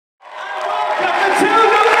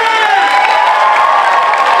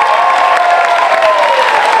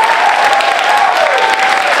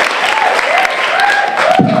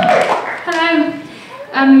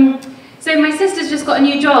a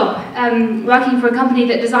new job working for a company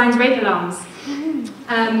that designs rape alarms.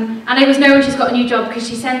 And I always know when she's got a new job because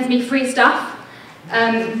she sends me free stuff.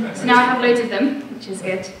 So now I have loads of them, which is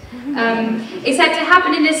good. It said to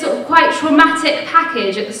happen in this sort of quite traumatic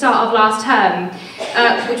package at the start of last term,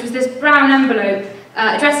 which was this brown envelope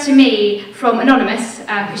addressed to me from Anonymous,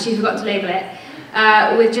 because she forgot to label it,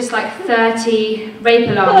 with just like 30 rape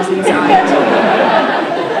alarms inside.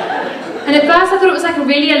 And at first I thought it was like a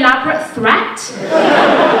really elaborate threat.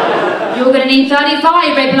 You're going to need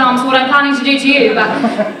 35 rape alarms for what I'm planning to do to you, but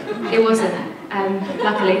it wasn't,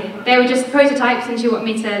 luckily. They were just prototypes and she wanted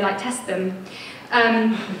me to like test them.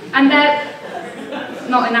 And they're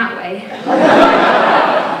not in that way.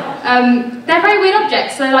 They're very weird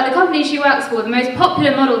objects. So like the company she works for, the most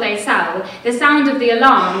popular model they sell, the sound of the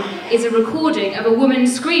alarm is a recording of a woman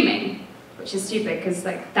screaming. Which is stupid, because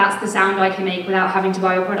like, that's the sound I can make without having to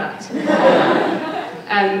buy your product.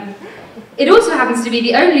 It also happens to be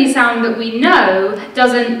the only sound that we know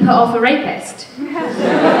doesn't put off a rapist.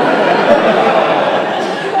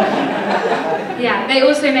 Yeah, they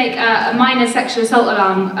also make a minor sexual assault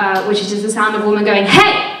alarm, which is just the sound of a woman going,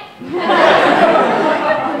 "Hey!"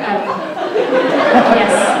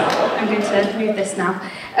 Yes, I'm going to move this now.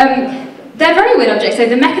 They're very weird objects, so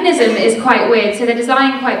the mechanism is quite weird, so they're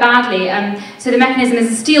designed quite badly. So the mechanism is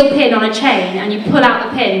a steel pin on a chain, and you pull out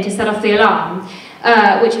the pin to set off the alarm,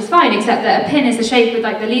 which is fine, except that a pin is the shape with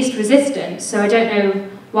like the least resistance, so I don't know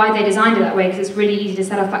why they designed it that way, because it's really easy to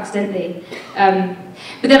set off accidentally.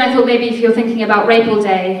 But then I thought maybe if you're thinking about rape all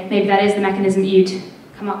day, maybe that is the mechanism you'd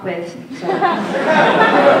come up with. So.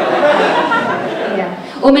 Yeah.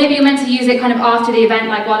 Or maybe you're meant to use it kind of after the event,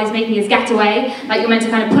 like while he's making his getaway, like you're meant to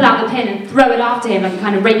kind of pull out the pin and throw it after him like a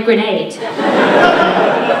kind of rape grenade.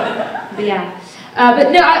 But yeah.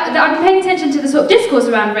 But no, I've been paying attention to the sort of discourse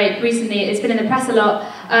around rape recently. It's been in the press a lot.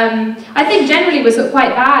 I think generally we're sort of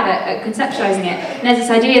quite bad at conceptualising it. And there's this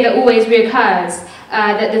idea that always reoccurs,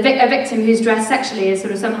 that a victim who's dressed sexually is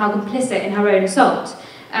sort of somehow complicit in her own assault.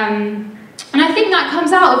 And I think that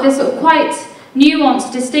comes out of this sort of quite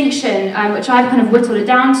nuanced distinction, which I've kind of whittled it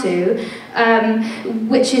down to,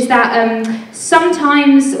 which is that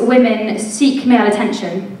sometimes women seek male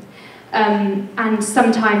attention, and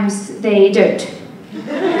sometimes they don't.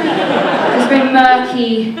 There's a very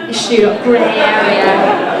murky issue, a grey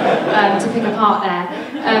area to pick apart there.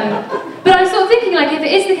 But I was sort of thinking, like, if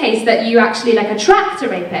it is the case that you actually like attract a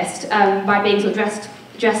rapist by being sort of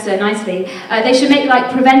dressed nicely, they should make like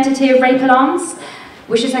preventative rape alarms,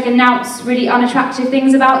 which is like announce really unattractive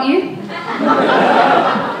things about you.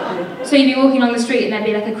 So you'd be walking along the street and there'd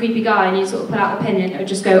be like a creepy guy and you'd sort of pull out the pin and it would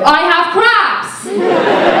just go, "I have crabs!"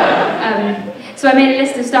 So I made a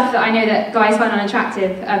list of stuff that I know that guys find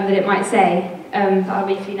unattractive that it might say, that I'll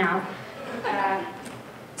read for you now.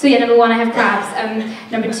 So yeah, number 1, I have crabs.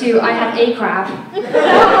 Number 2, I have a crab. Which is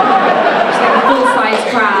like a full-size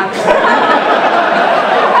crab.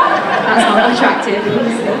 That's not attractive.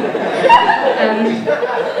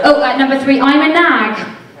 Number 3, I'm a nag.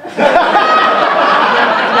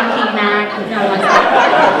 Lucky nag. No one likes that.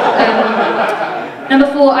 Number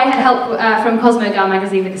 4, I had help from Cosmo Girl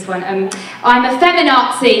magazine with this one. I'm a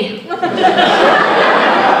feminazi.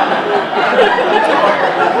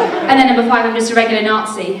 And then number 5, I'm just a regular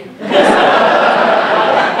Nazi.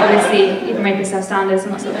 Obviously, even rapists have standards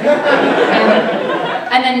and that sort of thing.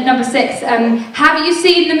 And then number 6, have you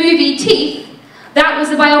seen the movie Teeth? That was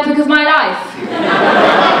the biopic of my life.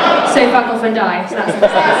 So fuck off and die. So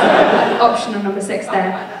that's optional number 6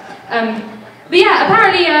 there. But yeah,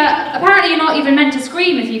 apparently you're not even meant to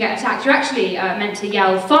scream if you get attacked. You're actually meant to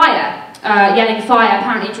yell fire. Yelling fire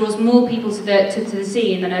apparently draws more people to the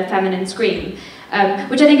scene than a feminine scream.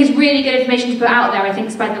 Which I think is really good information to put out there. I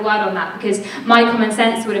think spread the word on that, because my common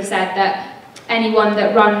sense would have said that anyone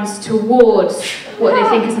that runs towards what they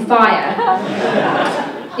think is a fire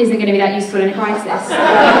isn't going to be that useful in a crisis.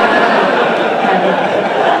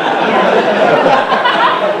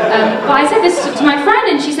 But I said this to my friend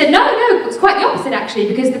and she said, no, it's quite the opposite actually,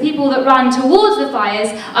 because the people that run towards the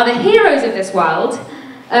fires are the heroes of this world,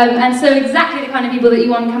 and so exactly the kind of people that you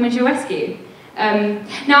want coming to your rescue.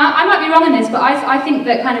 Now, I might be wrong in this, but I think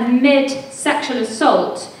that kind of mid-sexual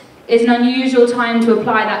assault is an unusual time to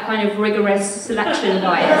apply that kind of rigorous selection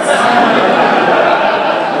bias.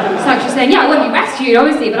 It's like she's saying, yeah, I wouldn't be rescued,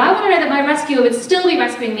 obviously, but I want to know that my rescuer would still be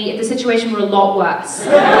rescuing me if the situation were a lot worse.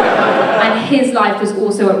 And his life was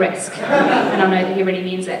also at risk. And I know that he really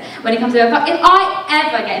means it. When it comes to, if I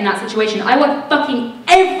ever get in that situation, I want fucking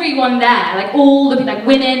everyone there, like all the people, like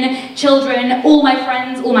women, children, all my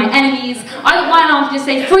friends, all my enemies. I want my alarm to just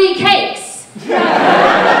say, free cakes!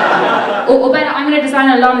 Or better, I'm going to design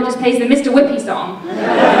an alarm that just plays the Mr. Whippy song. And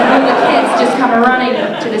all the kids just come running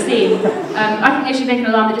to the scene. I think they should make an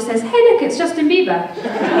alarm that just says, hey look, it's Justin Bieber.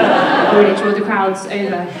 Really draw the crowds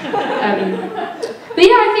over. But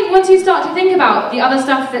yeah, I think once you start to think about the other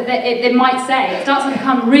stuff that they might say, it starts to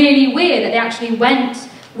become really weird that they actually went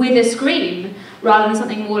with a scream rather than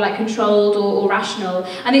something more like controlled or rational.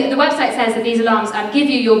 And the website says that these alarms give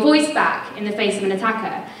you your voice back in the face of an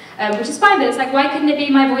attacker. Which is fine, but it's like, why couldn't it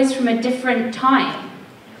be my voice from a different time?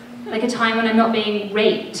 Like a time when I'm not being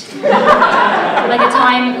raped. Like a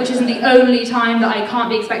time which isn't the only time that I can't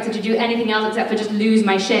be expected to do anything else except for just lose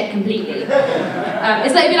my shit completely.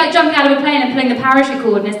 It's like, it'd be like jumping out of a plane and pulling the parachute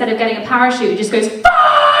cord, and instead of getting a parachute, it just goes, yeah,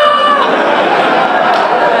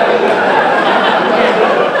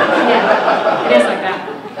 it is like that.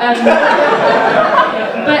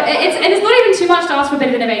 But it's not even too much to ask for a bit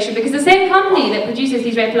of innovation, because the same company that produces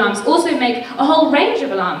these rape alarms also make a whole range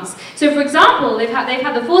of alarms. So for example, they've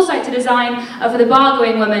had the foresight to design for the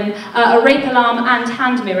bar-going woman a rape alarm and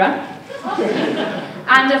hand mirror,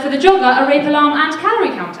 and for the jogger a rape alarm and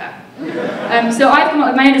calorie counter. So I've come up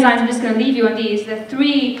with my own designs. I'm just going to leave you on these. There are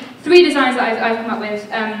three designs that I've come up with.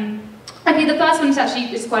 Okay, the first one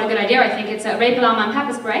is quite a good idea, I think. It's a rape alarm and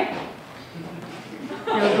pepper spray.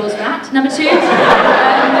 No applause for that. Number two,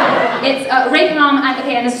 it's a rape alarm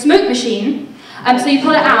and a smoke machine. So you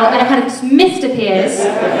pull it out and a kind of mist appears,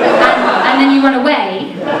 and then you run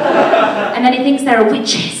away, and then he thinks there are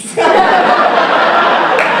witches.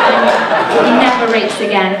 And he never rapes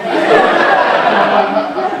again.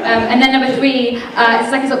 And then number three,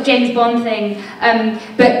 it's like a sort of James Bond thing,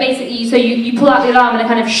 but basically, so you pull out the alarm and a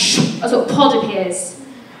kind of a sort of pod appears,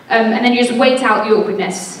 and then you just wait out the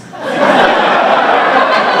awkwardness.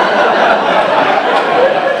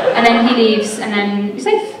 And then he leaves, and then you're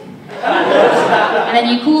safe. And then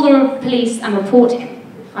you call the police and report him,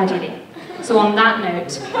 ideally. So on that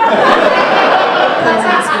note,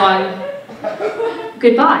 pleasant one.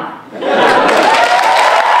 Goodbye.